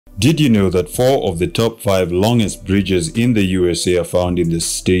Did you know that 4 of the top 5 longest bridges in the USA are found in the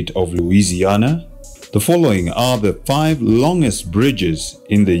state of Louisiana? The following are the 5 longest bridges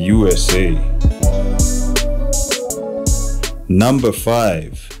in the USA. Number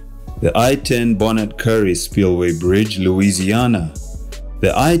 5. The I-10 Bonnet Carré Spillway Bridge, Louisiana.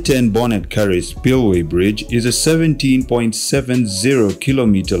 The I-10 Bonnet Carré Spillway Bridge is a 17.70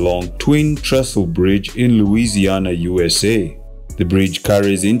 kilometer long twin trestle bridge in Louisiana, USA. The bridge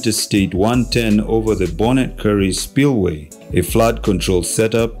carries Interstate 110 over the Bonnet Carré Spillway, a flood control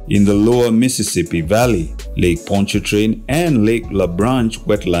setup in the lower Mississippi Valley, Lake Pontchartrain and Lake La Branche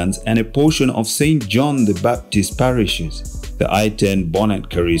wetlands, and a portion of St. John the Baptist parishes. The I-10 Bonnet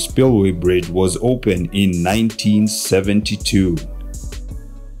Carré Spillway Bridge was opened in 1972.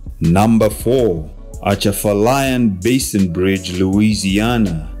 Number 4. Atchafalaya Basin Bridge,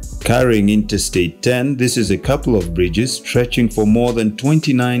 Louisiana. Carrying Interstate 10, this is a couple of bridges stretching for more than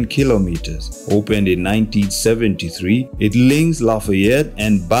 29 kilometers. Opened in 1973, it links Lafayette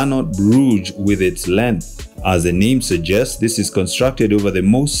and Baton Rouge with its length. As the name suggests, this is constructed over the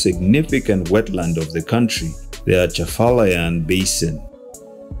most significant wetland of the country, the Atchafalaya Basin.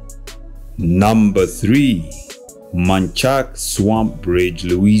 Number 3. Manchac Swamp Bridge,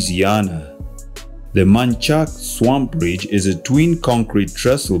 Louisiana. The Manchac Swamp Bridge is a twin concrete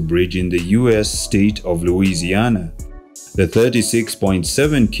trestle bridge in the U.S. state of Louisiana. The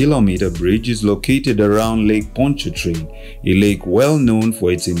 36.7 kilometer bridge is located around Lake Pontchartrain, a lake well known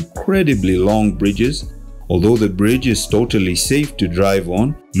for its incredibly long bridges. Although the bridge is totally safe to drive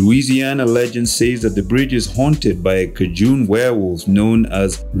on, Louisiana legend says that the bridge is haunted by a Cajun werewolf known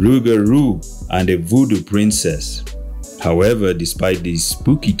as Rougarou and a voodoo princess. However, despite these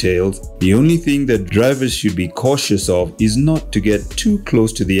spooky tales, the only thing that drivers should be cautious of is not to get too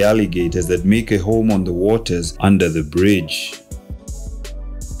close to the alligators that make a home on the waters under the bridge.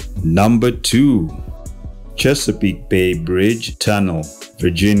 Number 2. Chesapeake Bay Bridge Tunnel,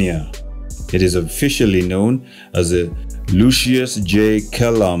 Virginia. It is officially known as the Lucius J.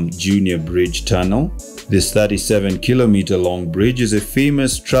 Kellum Jr. Bridge Tunnel. This 37-kilometer long bridge is a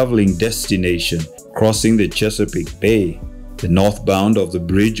famous traveling destination crossing the Chesapeake Bay. The northbound of the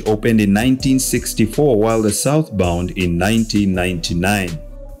bridge opened in 1964 while the southbound in 1999.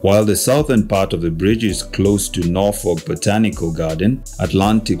 While the southern part of the bridge is close to Norfolk Botanical Garden,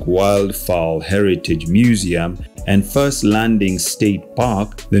 Atlantic Wildfowl Heritage Museum, and First Landing State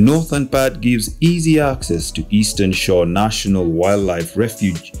Park, the northern part gives easy access to Eastern Shore National Wildlife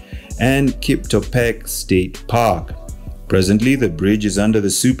Refuge and Kiptopec State Park. Presently, the bridge is under the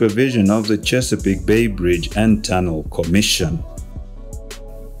supervision of the Chesapeake Bay Bridge and Tunnel Commission.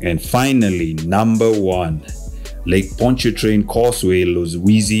 And finally, number 1. Lake Pontchartrain Causeway,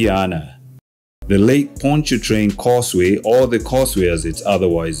 Louisiana. The Lake Pontchartrain Causeway, or the Causeway as it's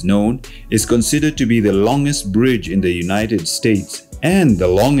otherwise known, is considered to be the longest bridge in the United States and the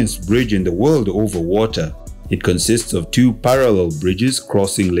longest bridge in the world over water. It consists of 2 parallel bridges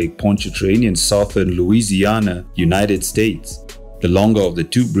crossing Lake Pontchartrain in southern Louisiana, United States. The longer of the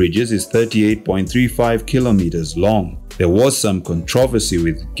 2 bridges is 38.35 kilometers long. There was some controversy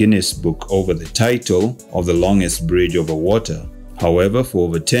with Guinness Book over the title of the longest bridge over water. However, for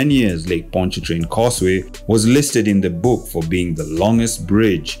over 10 years, Lake Pontchartrain Causeway was listed in the book for being the longest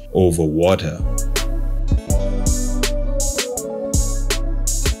bridge over water.